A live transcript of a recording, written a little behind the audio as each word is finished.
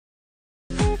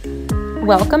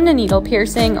Welcome to Needle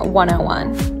Piercing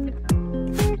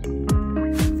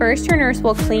 101. First, your nurse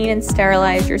will clean and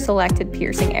sterilize your selected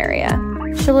piercing area.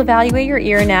 She'll evaluate your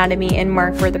ear anatomy and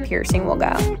mark where the piercing will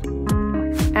go.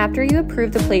 After you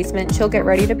approve the placement, she'll get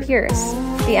ready to pierce.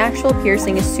 The actual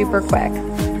piercing is super quick.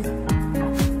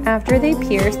 After they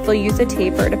pierce, they'll use a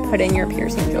taper to put in your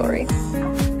piercing jewelry.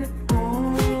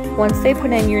 Once they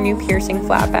put in your new piercing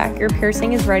flatback, your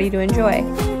piercing is ready to enjoy.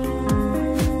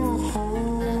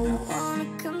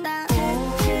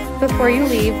 Before you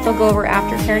leave, they'll go over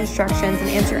aftercare instructions and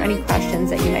answer any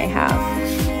questions that you may have.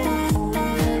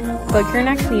 Book your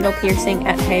next needle piercing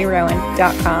at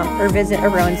heyrowan.com or visit a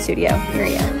Rowan studio near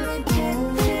you.